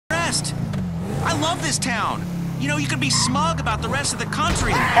I love this town. You know, you can be smug about the rest of the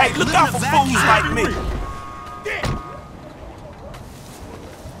country. Hey, look out for fools like me.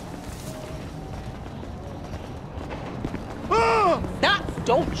 Now,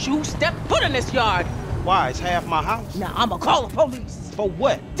 don't you step foot in this yard. Why? It's half my house. Now, I'ma call the police. For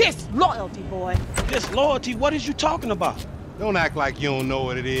what? Disloyalty, boy. Disloyalty? What is you talking about? Don't act like you don't know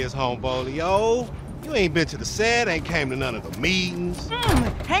what it is, homeboy. Yo, you ain't been to the set, ain't came to none of the meetings.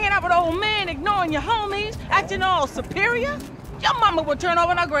 Hanging out with old men, ignoring your homies, acting all superior? Your mama would turn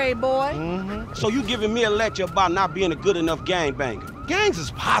over in her grave, boy. So you giving me a lecture about not being a good enough gangbanger? Gangs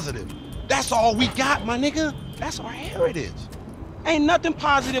is positive. That's all we got, my nigga. That's our heritage. Ain't nothing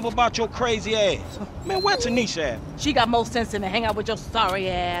positive about your crazy ass. Man, where Tanisha at? She got more sense than to hang out with your sorry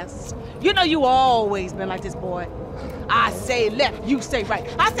ass. You know you always been like this, boy. I say left, you say right.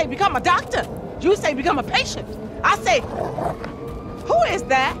 I say become a doctor. You say become a patient. I say, who is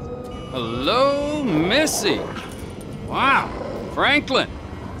that? Hello, Missy. Wow, Franklin.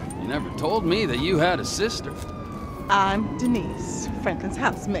 You never told me that you had a sister. I'm Denise, Franklin's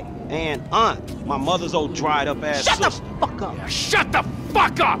housemaid. And aunt, my mother's old dried up ass Shut sister. the fuck up. Shut the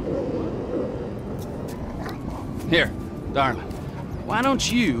fuck up! Here, darling. Why don't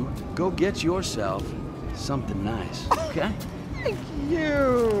you go get yourself something nice, okay? Thank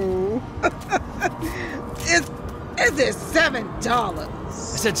you. Is it $7? I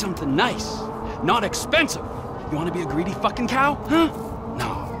said something nice, not expensive. You want to be a greedy fucking cow, huh?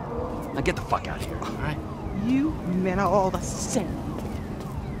 No. Now get the fuck out of here, all right? You men are all the same.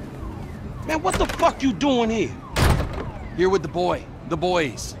 Man, what the fuck you doing here? Here with the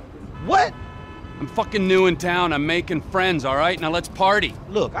boys. What? I'm fucking new in town. I'm making friends, all right? Now let's party.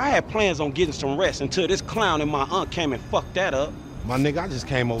 Look, I had plans on getting some rest until this clown and my aunt came and fucked that up. My nigga, I just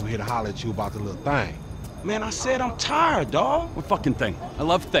came over here to holler at you about the little thing. Man, I said I'm tired, dawg. What fucking thing? I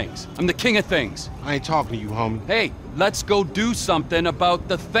love things. I'm the king of things. I ain't talking to you, homie. Hey, let's go do something about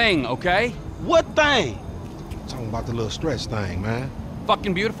the thing, okay? What thing? Talking about the little stretch thing, man.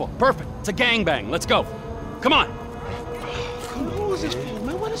 Fucking beautiful. Perfect. It's a gangbang. Let's go. Come on. Come on, who is this fool,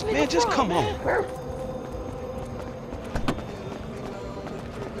 man? What is nigga? Man, just come on.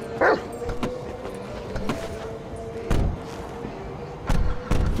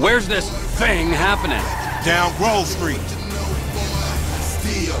 Where's this thing happening? Down Grove Street.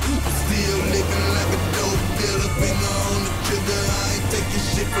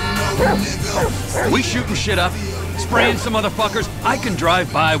 We shooting shit up, spraying some motherfuckers. I can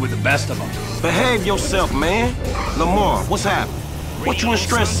drive by with the best of them. Behave yourself, man. Lamar, what's happening? What you in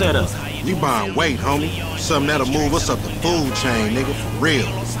stress set up? We buying weight, homie. Something that'll move us up the food chain, nigga, for real.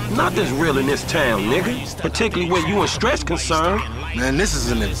 Not this real in this town, nigga. Particularly where you in stress concerned. Man, this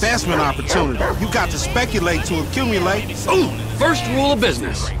is an investment opportunity. You got to speculate to accumulate. Ooh, first rule of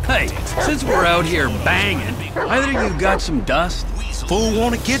business. Hey, since we're out here banging, either you got some dust. Fool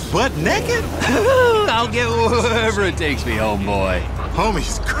wanna get butt naked? I'll get wherever it takes me, homeboy.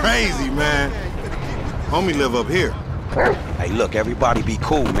 Homie's crazy, man. Homie live up here. Hey, look, everybody be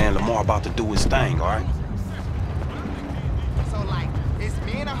cool, man. Lamar about to do his thing, all right? So, like, it's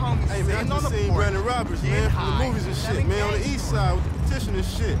me and a homie Hey, man, I sitting on just the seen porch, Brandon Roberts, man, from the high, movies and shit, selling man, on the game. east side with the petition and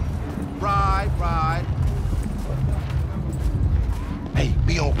shit. Right. Hey,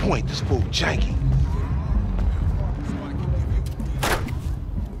 be on point. This fool janky.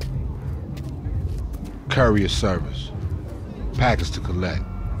 Courier service. Package to collect.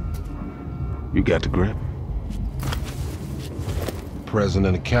 You got the grip? Present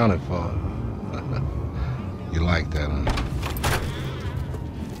and accounted for. You like that, huh?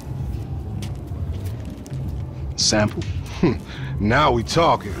 Sample? Now we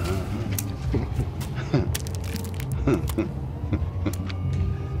talking.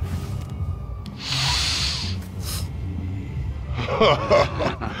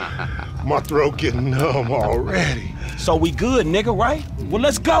 My throat getting numb already. So we good, nigga, right? Well,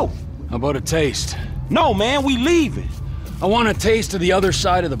 let's go. How about a taste? No, man, we leaving. I want a taste of the other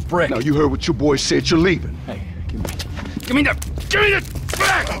side of the brick. Now, you heard what your boy said. You're leaving. Hey, give me the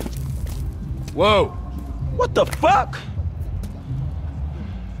back! Whoa. What the fuck?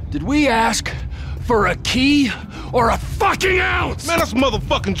 Did we ask for a key or a fucking ounce? Man, that's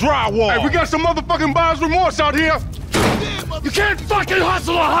motherfucking drywall. Hey, we got some motherfucking buyer's remorse out here. You can't fucking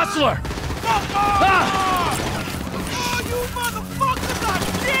hustle a hustler! Ah! Oh, you motherfuckers are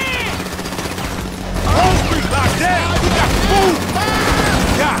dead! Wall Street locked down. We got food.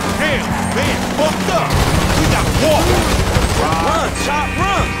 God damn, man, fucked up. We got water. Run, Chop,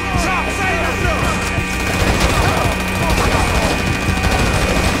 run! Chop, save us!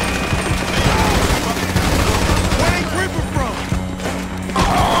 Where they creeping from?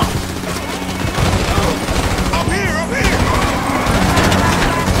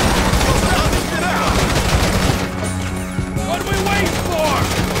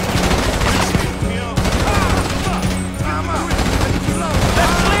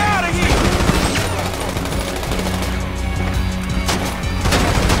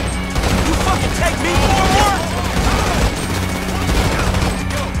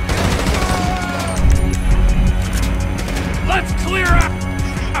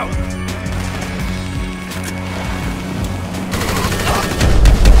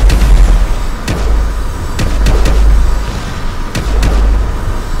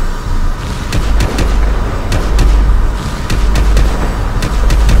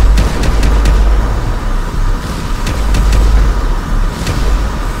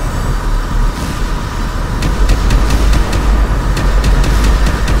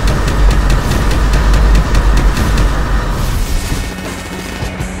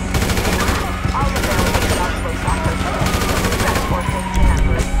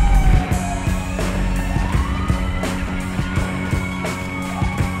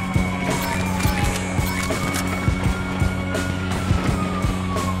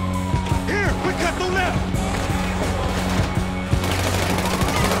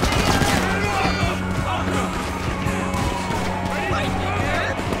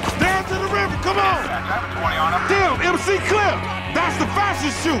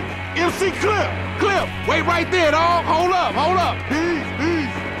 should shoot. MC Clip. Clip, wait right there, dog. Hold up, hold up. Peace.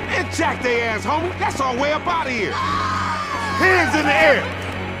 And jack they ass, homie. That's our way up out of here. Hands in the air.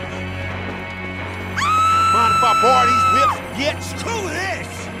 Mind if I borrow these whips? Get Screw this!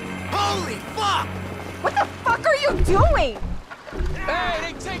 Holy fuck! What the fuck are you doing?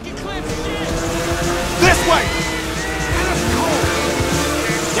 Hey, they taking Clip's shit! this way!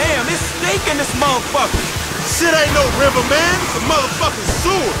 Damn, it's stinking this motherfucker. Shit ain't no river, man. It's a motherfucking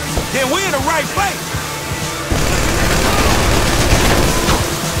sewer. Then we're in the right place.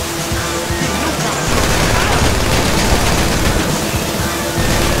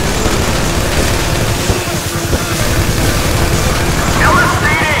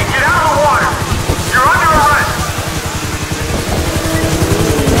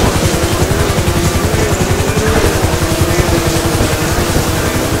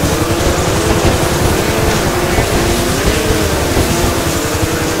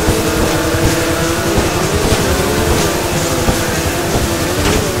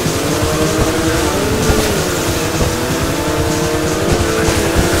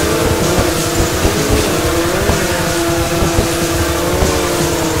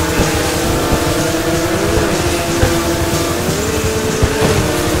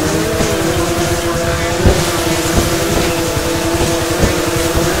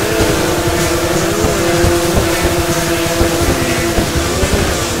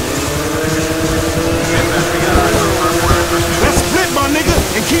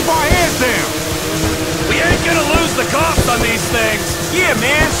 Yeah,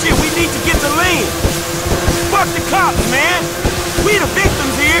 man, shit, we need to get to land. Fuck the cops, man. We the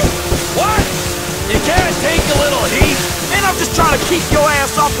victims here. What? You can't take a little heat? Man, I'm just trying to keep your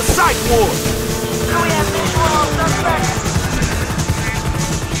ass off the psych ward. Do we have visual on suspect?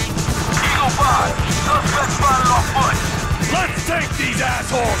 Eagle 5, suspect spotted on foot. Let's take these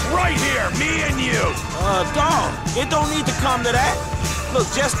assholes right here, me and you. Dog, it don't need to come to that. Look,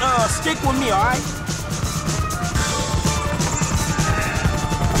 just, stick with me, all right?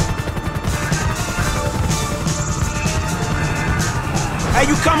 Hey,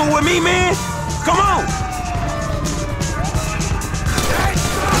 you coming with me, man? Come on!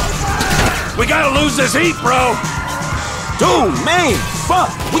 We gotta lose this heat, bro. Dude, man, fuck.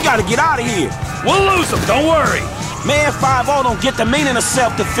 We gotta get out of here. We'll lose them, don't worry. Man, 5-0 don't get the meaning of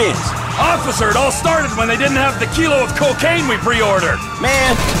self-defense. Officer, it all started when they didn't have the kilo of cocaine we pre-ordered.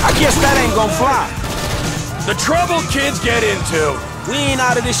 Man, I guess that ain't gonna fly. The trouble kids get into. We ain't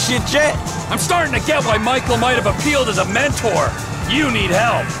out of this shit yet. I'm starting to get why Michael might have appealed as a mentor. You need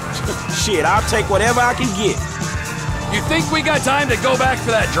help. Shit, I'll take whatever I can get. You think we got time to go back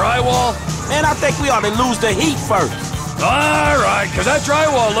for that drywall? Man, I think we ought to lose the heat first. All right, because that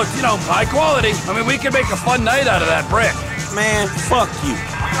drywall looked, you know, high quality. I mean, we could make a fun night out of that brick. Man, fuck you.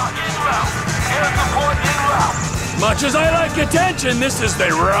 We are en route. Air support en route. Much as I like attention, this is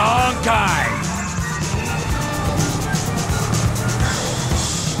the wrong kind.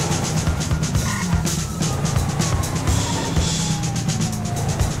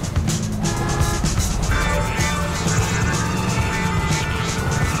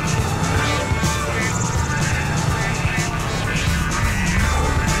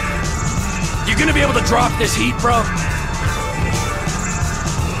 You gonna be able to drop this heat, bro?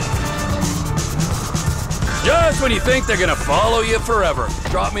 Just when you think they're gonna follow you forever.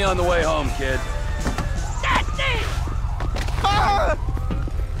 Drop me on the way home, kid. That's it! I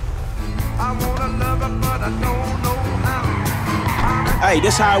wanna love her, but I don't know how. Hey,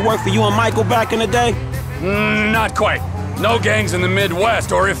 this how it worked for you and Michael back in the day? Not quite. No gangs in the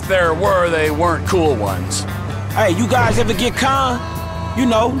Midwest, or if there were, they weren't cool ones. Hey, you guys ever get con? You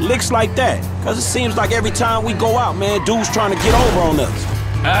know, licks like that. Cause it seems like every time we go out, man, dudes trying to get over on us.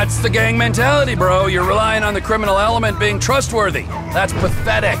 That's the gang mentality, bro. You're relying on the criminal element being trustworthy. That's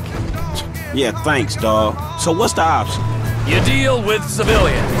pathetic. Yeah, thanks, dawg. So what's the option? You deal with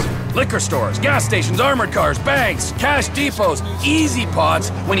civilians. Liquor stores, gas stations, armored cars, banks, cash depots, easy pots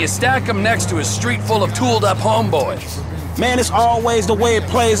when you stack them next to a street full of tooled-up homeboys. Man, it's always the way it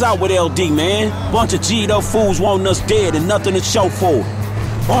plays out with LD, man. Bunch of G'd-up fools wanting us dead and nothing to show for it.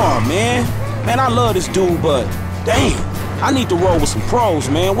 Oh, man. Man, I love this dude, but damn, I need to roll with some pros,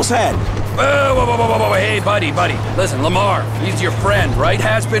 man. What's happening? Whoa, hey, buddy. Listen, Lamar, he's your friend, right?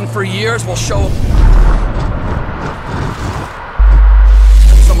 Has been for years. We'll show him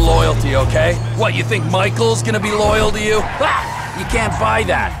some loyalty, okay? What, you think Michael's gonna be loyal to you? Ah, you can't buy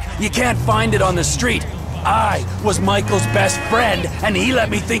that. You can't find it on the street. I was Michael's best friend, and he let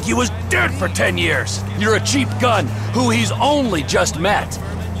me think he was dead for 10 years. You're a cheap gun who he's only just met.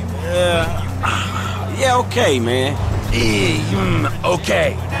 Yeah, okay, man.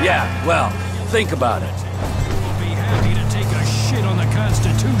 Okay, yeah, well, think about it. Be happy to take a shit on the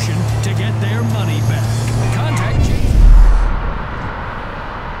Constitution to get their money back. Contact James.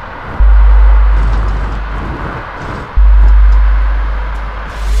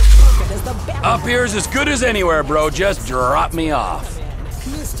 Up here's as good as anywhere, bro. Just drop me off.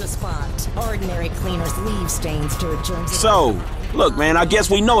 Mr. Spot, ordinary cleaners leave stains to germs. So, look, man, I guess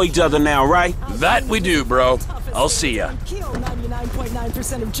we know each other now, right? That we do, bro. I'll see ya. Kill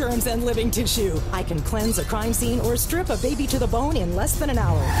 99.9% of germs and living tissue. I can cleanse a crime scene or strip a baby to the bone in less than an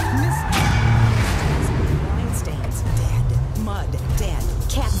hour. Wine stains, dead. Mud, dead.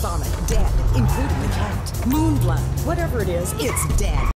 Cat vomit, dead. Including the cat. Moon blood, whatever it is, it's dead.